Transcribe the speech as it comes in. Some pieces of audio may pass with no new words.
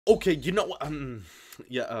Okay, you know,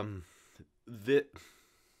 yeah,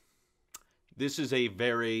 this is a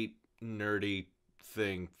very nerdy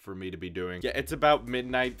thing for me to be doing. Yeah, it's about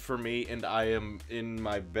midnight for me, and I am in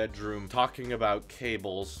my bedroom talking about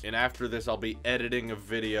cables, and after this, I'll be editing a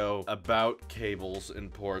video about cables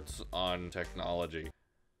and ports on technology.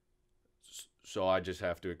 So I just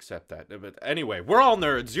have to accept that. But anyway, we're all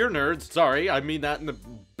nerds. You're nerds. Sorry, I mean that in the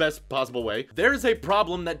best possible way. There's a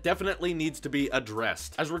problem that definitely needs to be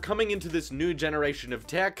addressed. As we're coming into this new generation of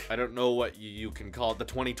tech, I don't know what you can call it, the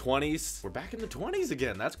 2020s. We're back in the 20s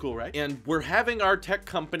again. That's cool, right? And we're having our tech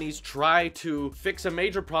companies try to fix a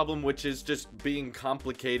major problem, which is just being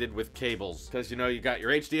complicated with cables. Because, you know, you got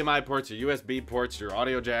your HDMI ports, your USB ports, your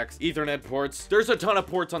audio jacks, Ethernet ports. There's a ton of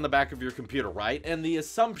ports on the back of your computer, right? And the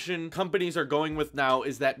assumption companies are going with now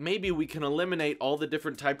is that maybe we can eliminate all the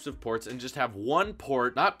different types of ports and just have one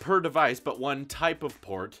port, not per device, but one type of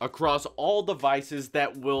port across all devices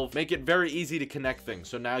that will make it very easy to connect things.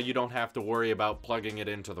 So now you don't have to worry about plugging it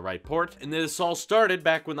into the right port. And this all started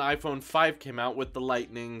back when the iPhone 5 came out with the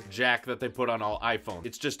lightning jack that they put on all iPhones.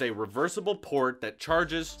 It's just a reversible port that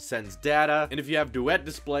charges, sends data, and if you have Duet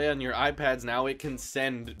display on your iPads now, it can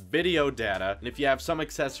send video data. And if you have some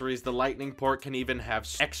accessories, the lightning port can even have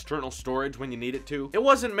external storage when you need it to. It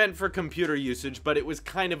wasn't meant for computer usage, but it was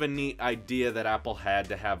kind of a neat idea that Apple had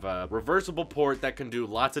to have a reversible port that can do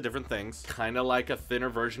lots of different things, kind of like a thinner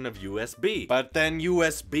version of USB. But then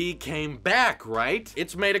USB came back, right?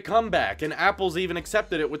 It's made a comeback, and Apple's even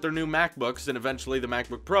accepted it with their new MacBooks and eventually the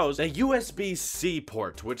MacBook Pros, a USB-C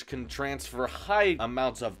port, which can transfer high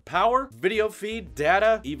amounts of power, video feed,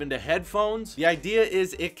 data, even to headphones. The idea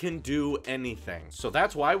is it can do anything. So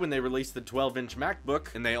that's why when they released the 12-inch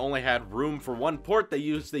MacBook and they only had room for one port, they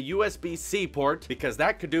used the USB-C port because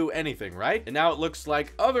that could do anything, right? And now it looks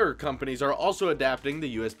like other companies are also adapting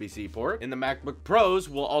the USB-C port, and the MacBook Pros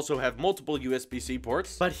will also have multiple USB-C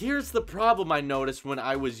ports. But here's the problem I noticed when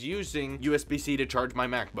I was using USB-C to charge my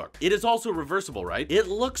MacBook. It is also reversible, right? It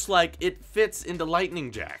looks like it fits into lightning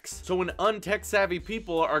jacks. So when untech savvy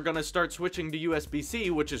people are gonna start switching to USB-C,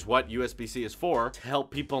 which is what USB-C is for, to help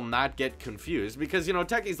people not get confused, because, you know,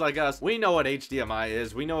 techies like us, we know what HDMI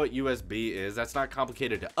is, we know what USB is. That's not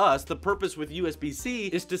complicated to us. The purpose with USB-C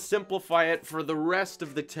is to simplify it for the rest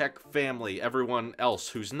of the tech family, everyone else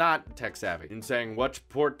who's not tech savvy, and saying, which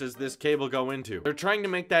port does this cable go into? They're trying to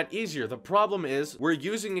make that easier. The problem is we're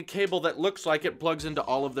using a cable that looks like it plugs into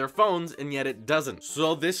all of their phones, and yet it doesn't.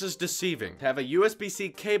 So this is deceiving. To have a USB-C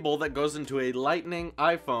cable that goes into a lightning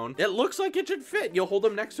iPhone, it looks like it should fit. You'll hold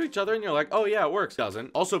them next to each other and you're like, oh yeah, it works.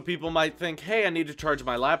 Doesn't. Also, people might think, hey, I need to charge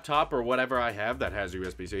my laptop or whatever I have that has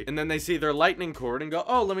USB-C, and then they see their lightning cord and go,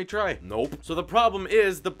 oh, let me try. Nope. So the problem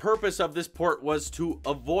is the purpose of this port was to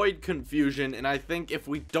avoid confusion, and I think if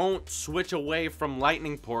we don't switch away from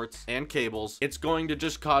lightning ports and cables, it's going to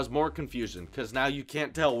just cause more confusion, because now you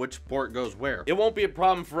can't tell which port goes where. It won't be a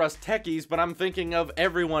problem for us techies, but I'm thinking of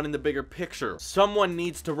everyone in the bigger picture. Someone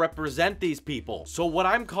needs to represent these people. So what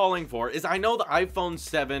I'm calling for is, I know the iPhone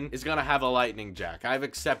 7 is gonna have a lightning jack. I've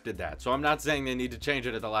accepted that. So I'm not saying they need to change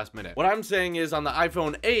it at the last minute. What I'm saying is on the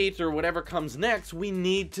iPhone 8 or whatever comes next, we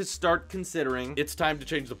need to start considering it's time to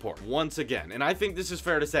change the port once again. And I think this is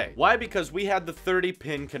fair to say. Why? Because we had the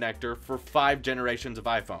 30-pin connector for 5 generations of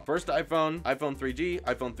iPhone. First iPhone, iPhone 3G,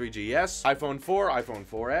 iPhone 3GS, iPhone 4, iPhone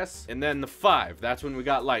 4S, and then the 5. That's when we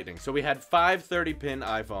got lightning. So we had 5 30-pin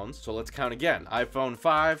iPhones. So let's count again. iPhone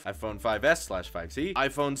 5, iPhone 5S/5C,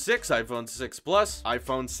 iPhone 6, iPhone 6 Plus,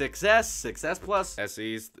 iPhone 6S, 6S Plus,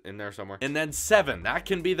 SE's in there somewhere, and then 7. That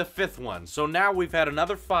can be the 5th one. So now we've had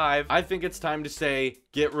another 5. I think it's time to say,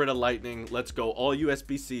 get rid of lightning. Let's go all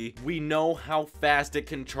USB-C. We know how fast it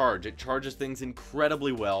can charge. It charges things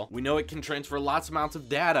incredibly well. We know it can transfer lots of amounts of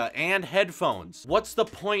data and headphones. What's the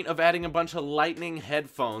point of adding a bunch of lightning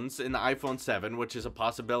headphones in the iPhone 7, which is a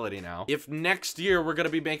possibility now, if next year we're going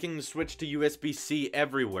to be making the switch to USB-C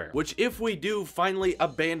everywhere? Which, if we do finally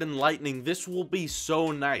abandon lightning, this will be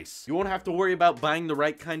so nice. You won't have to worry about buying the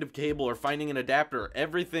right kind of cable or finding an adapter.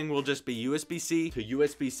 Everything will just be USB-C to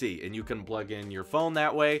USB-C, and you can plug in your phone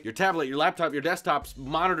that way, your tablet, your laptop, your desktops,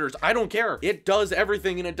 monitors, I don't care. It does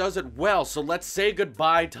everything, and it does it well. So let's say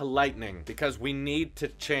goodbye to lightning, because we need to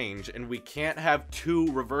change, and we can't have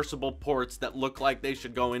 2 reversible ports that look like they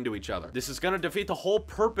should go into each other. This is going to defeat the whole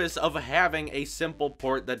purpose of having a simple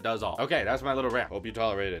port that does all. Okay, that's my little rant. Hope you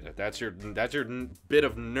tolerated it. That's your bit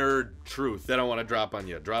of nerd truth that I want to drop on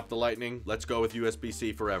you. Drop the lightning. Let's go with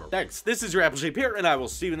USB-C forever. Thanks. This is your Apple Sheep here, and I will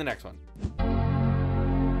see you in the next one.